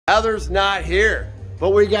Heather's not here, but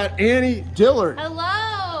we got Annie Dillard.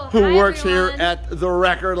 Hello. Who works everyone. here at the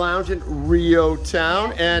Record Lounge in Reo Town.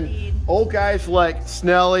 Yes, and indeed. Old guys like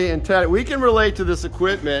Snelly and Ted, we can relate to this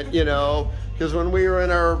equipment, you know, because when we were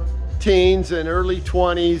in our teens and early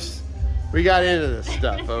 20s, we got into this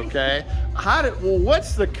stuff, okay?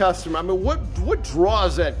 What's the customer? I mean, what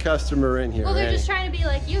draws that customer in here? Well, they're Annie? just trying to be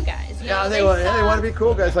like you guys. You Yeah, know, they want to be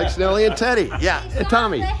cool guys like Snelly and Teddy. Yeah, They and saw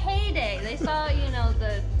Tommy. the heyday. They saw, you know,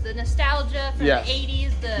 the nostalgia from Yes. the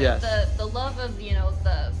 80s, the love of, you know,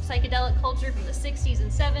 the psychedelic culture from the 60s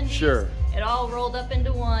and 70s. Sure. It all rolled up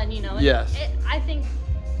into one, you know. And Yes. I think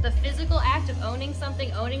the physical act of owning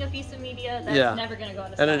something, owning a piece of media, that's never going to go out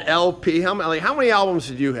of style. And an LP. How many albums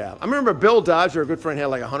did you have? I remember Bill Dodger, a good friend, had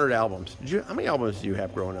like 100 albums. How many albums did you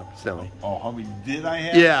have growing up, Snelly? Oh, how many did I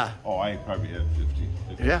have? Yeah. Oh, I probably had 50.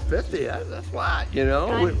 Yeah, 50. That's a lot, you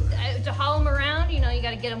know. To haul them around, you know, you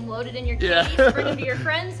got to get them loaded in your case, Yeah. bring them to your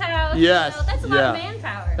friend's house. Yes. You know, that's a lot of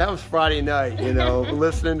manpower. That was Friday night, you know,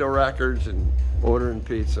 listening to records and ordering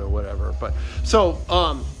pizza or whatever. But so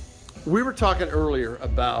we were talking earlier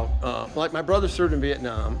about like my brother served in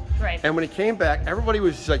Vietnam, Right. And when he came back, everybody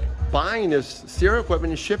was like buying this stereo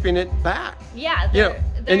equipment and shipping it back. Yeah. You know,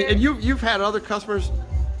 and you've had other customers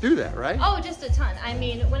do that, right? Oh, just a ton. I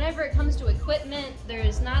mean, whenever it comes to equipment,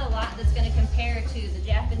 there's not a lot that's going to compare to the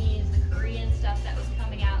Japanese, the Korean stuff that was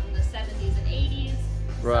coming out in the 70s and 80s.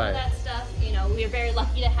 Right. Some of that stuff, you know, we are very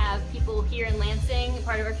lucky to have people here in Lansing,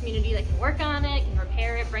 part of our community, that can work on it, can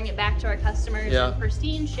repair it, bring it back to our customers in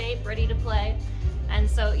pristine shape, ready to play. And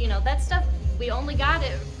so, you know, that stuff, we only got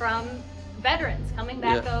it from veterans coming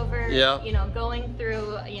back over, you know, going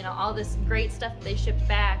through, you know, all this great stuff that they shipped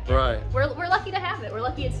back. Right. We're lucky to have it. We're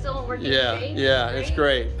lucky it's still working. It's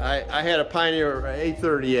great. I had a Pioneer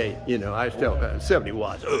 838, you know, I still 70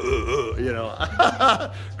 watts, you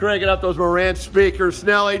know, cranking up those Marantz speakers.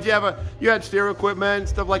 Snelly, you had stereo equipment and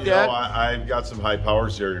stuff like that? No, I've got some high power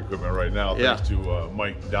stereo equipment right now, thanks to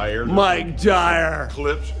Mike Dyer. Mike Dyer.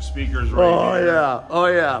 Clips, speakers right here. Oh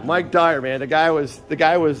yeah, Mike Dyer, man. The guy was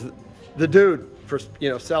the dude for, you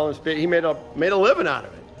know, selling speakers. He made a living out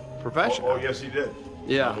of it, professional. Oh yes, he did.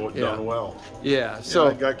 Done well. Yeah. So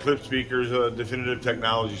I've got clip speakers, definitive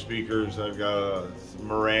technology speakers. I've got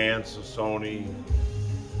Marantz, Sony.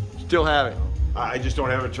 Still have it. I just don't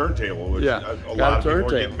have a turntable, which a lot of people are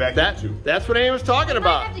getting back into. That's what Annie was talking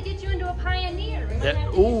about. I have to get you into a Pioneer.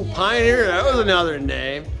 Pioneer, that was another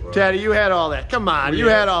name. Right. Teddy, you had all that. Come on, you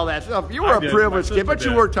had all that stuff. You were a privileged kid, but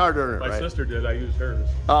you worked hard to earn it, right? My sister did. I used hers.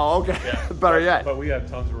 Oh, okay. Yeah. Better yet. But we had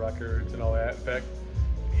tons of records and all that. In fact,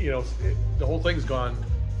 you know, the whole thing's gone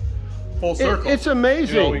full circle. It's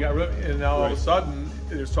amazing. You know, we got and now all of a sudden,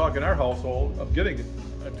 there's talk in our household of getting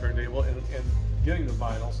a turntable and getting the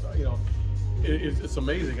vinyl stuff. You know, it's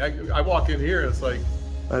amazing. I walk in here, it's like,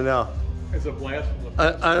 I know. It's a blast from the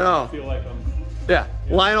past. I know. I feel like I'm. Yeah.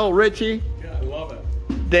 Lionel Richie. Yeah, I love it.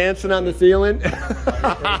 Dancing on the ceiling.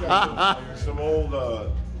 Some old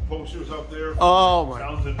posters up there. Oh my.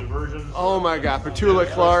 Sounds and Diversions. Oh my God. Petula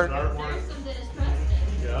Clark.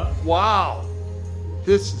 Yeah. Wow.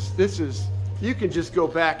 This is. You can just go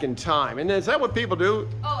back in time. And is that what people do?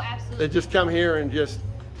 Oh, absolutely. They just come here and just.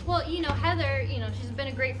 Well, you know, Heather, you know, she's been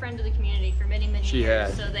a great friend to the community for many, many years. She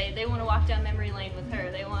has. So they want to walk down memory lane with her.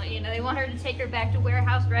 They want her to take her back to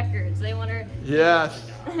Warehouse Records. They want her. Yes.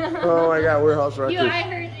 Oh my God, Warehouse Records. I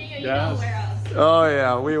heard you know Warehouse. Oh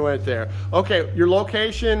yeah, we went there. Okay, your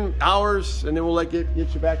location, hours, and then we'll get you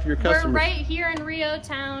back to your customers. We're right here in Reo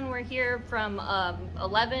Town. We're here from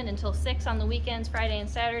 11 until 6 on the weekends, Friday and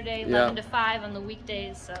Saturday, 11 to 5 on the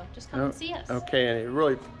weekdays. So just come and see us. Okay, Annie,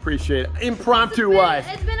 really appreciate it. Impromptu wife.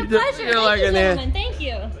 It's been a pleasure. Thank you, gentlemen. Thank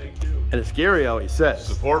you. And as Gary always says,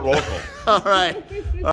 support local. All right.